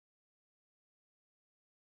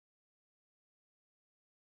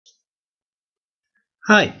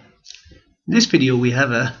Hi, in this video we're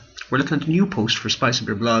looking at a new post for Spice Up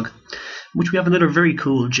Your Blog, in which we have another very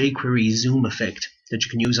cool jQuery zoom effect that you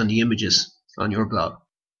can use on the images on your blog.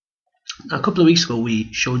 Now, a couple of weeks ago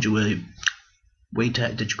we showed you a way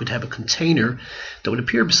that you could have a container that would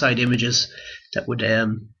appear beside images that would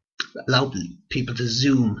allow people to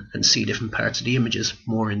zoom and see different parts of the images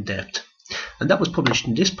more in depth. And that was published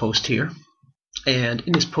in this post here. And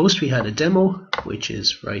in this post we had a demo, which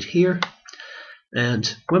is right here.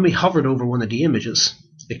 And when we hovered over one of the images,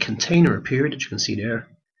 a container appeared that you can see there,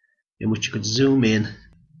 in which you could zoom in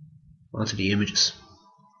onto the images.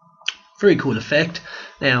 Very cool effect,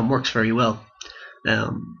 works very well.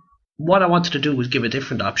 What I wanted to do was give a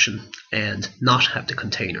different option and not have the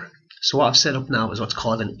container. So what I've set up now is what's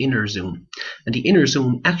called an inner zoom. And the inner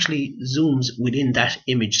zoom actually zooms within that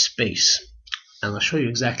image space. And I'll show you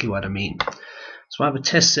exactly what I mean. So I have a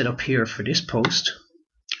test set up here for this post.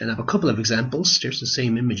 And I have a couple of examples. There's the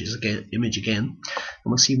same image again, and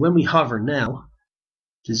we'll see when we hover now,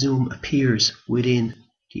 the zoom appears within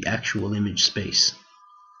the actual image space.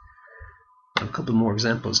 I have a couple more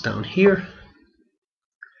examples down here,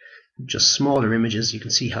 just smaller images. You can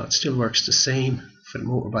see how it still works the same for the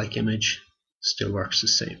motorbike image, still works the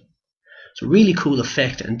same. So really cool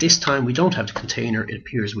effect, and this time we don't have the container, it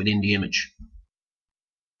appears within the image.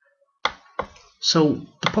 So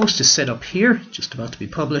the post is set up here, just about to be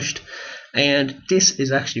published, and this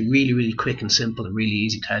is actually really quick and simple and really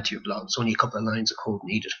easy to add to your blog. It's only a couple of lines of code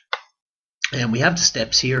needed. And we have the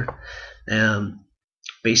steps here,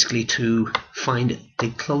 basically to find the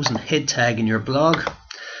closing head tag in your blog. So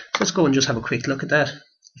let's go and just have a quick look at that.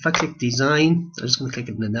 If I click design, I'm just going to click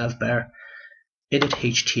it in the nav bar, edit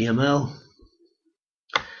HTML.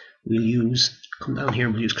 Come down here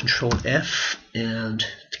and we'll use Control F and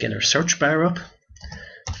to get our search bar up,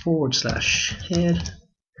 /head.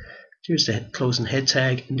 Here's the closing head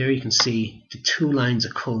tag, and there you can see the 2 lines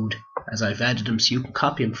of code as I've added them, so you can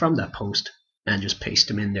copy them from that post and just paste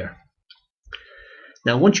them in there.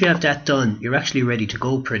 Now once you have that done, you're actually ready to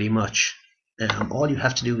go pretty much. All you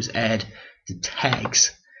have to do is add the tags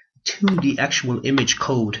to the actual image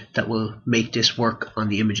code that will make this work on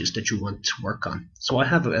the images that you want to work on. So I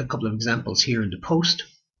have a couple of examples here in the post.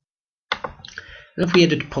 And if we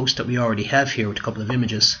edit the post that we already have here with a couple of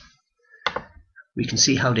images, we can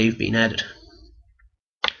see how they've been added.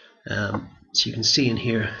 So you can see in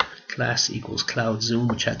here class equals cloud zoom,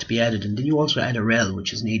 which had to be added, and then you also add a rel,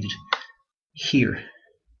 which is needed here.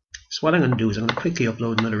 So what I'm going to do is I'm going to quickly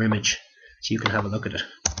upload another image so you can have a look at it.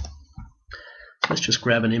 Let's just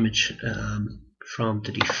grab an image from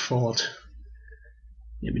the default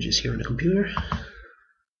images here on the computer.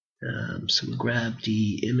 So we'll grab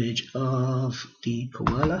the image of the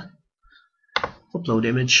koala, upload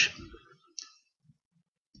image.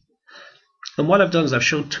 And what I've done is I've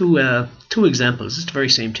shown two examples. It's the very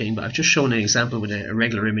same thing, but I've just shown an example with a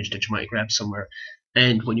regular image that you might grab somewhere.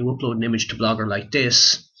 And when you upload an image to Blogger like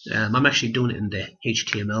this, I'm actually doing it in the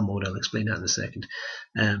HTML mode. I'll explain that in a second.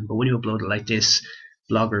 But when you upload it like this,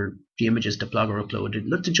 the images that Blogger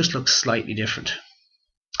uploaded, it just looks slightly different.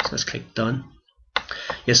 So let's click done.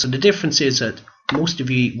 Yeah, so the difference is that most of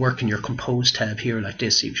you work in your Compose tab here like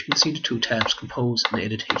this. You can see the 2 tabs, Compose and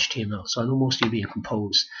Edit HTML. So I know most of you be in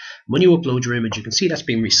Compose. When you upload your image, you can see that's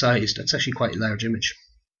been resized. That's actually quite a large image.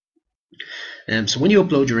 So when you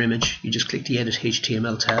upload your image, you just click the Edit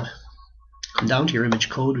HTML tab, come down to your image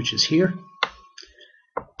code, which is here,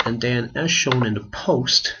 and then as shown in the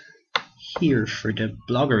post here for the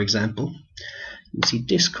Blogger example, you can see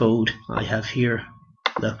this code I have here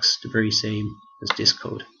looks the very same as this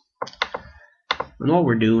code. And all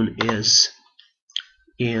we're doing is,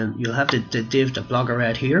 you'll have the div that Blogger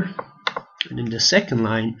add here, and in the second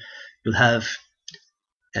line you'll have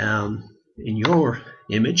in your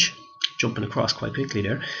image, jumping across quite quickly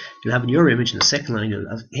there, you'll have in your image in the second line you'll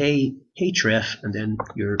have href and then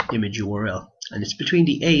your image URL, and it's between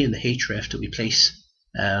the a and the href that we place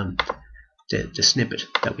the snippet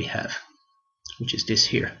that we have, which is this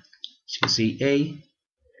here. So you can see a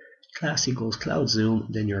class equals cloud zoom,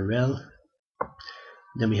 then your rel,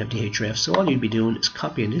 then we have the href. So all you'd be doing is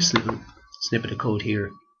copying this little snippet of code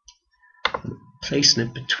here, placing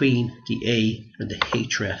it between the a and the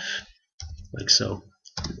href, like so.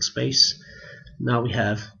 Space. Now we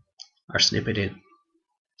have our snippet in.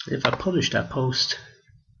 If I publish that post,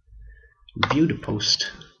 view the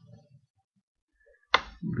post,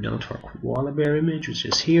 go down to our koala bear image, which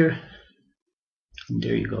is here, and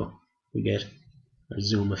there you go. We get our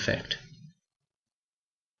zoom effect.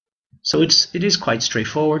 So it is quite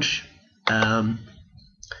straightforward.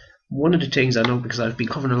 One of the things I know, because I've been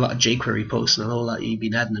covering a lot of jQuery posts, and I know a lot of you've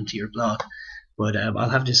been adding them to your blog, but I'll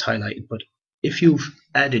have this highlighted. But if you've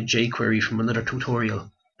added jQuery from another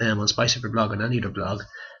tutorial on Spice Up Your Blog on any other blog,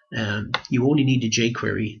 you only need the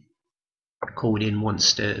jQuery code in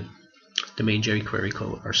once the main jQuery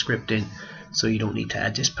code or script in, so you don't need to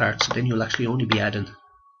add this part. So then you'll actually only be adding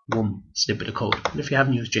one snippet of code. And if you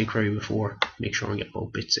haven't used jQuery before, make sure and get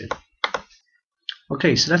both bits in.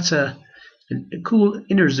 Okay, so that's a cool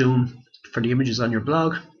inner zoom for the images on your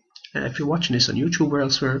blog. If you're watching this on YouTube or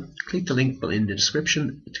elsewhere, click the link in the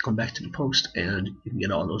description to come back to the post and you can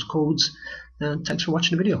get all those codes. And thanks for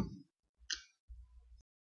watching the video.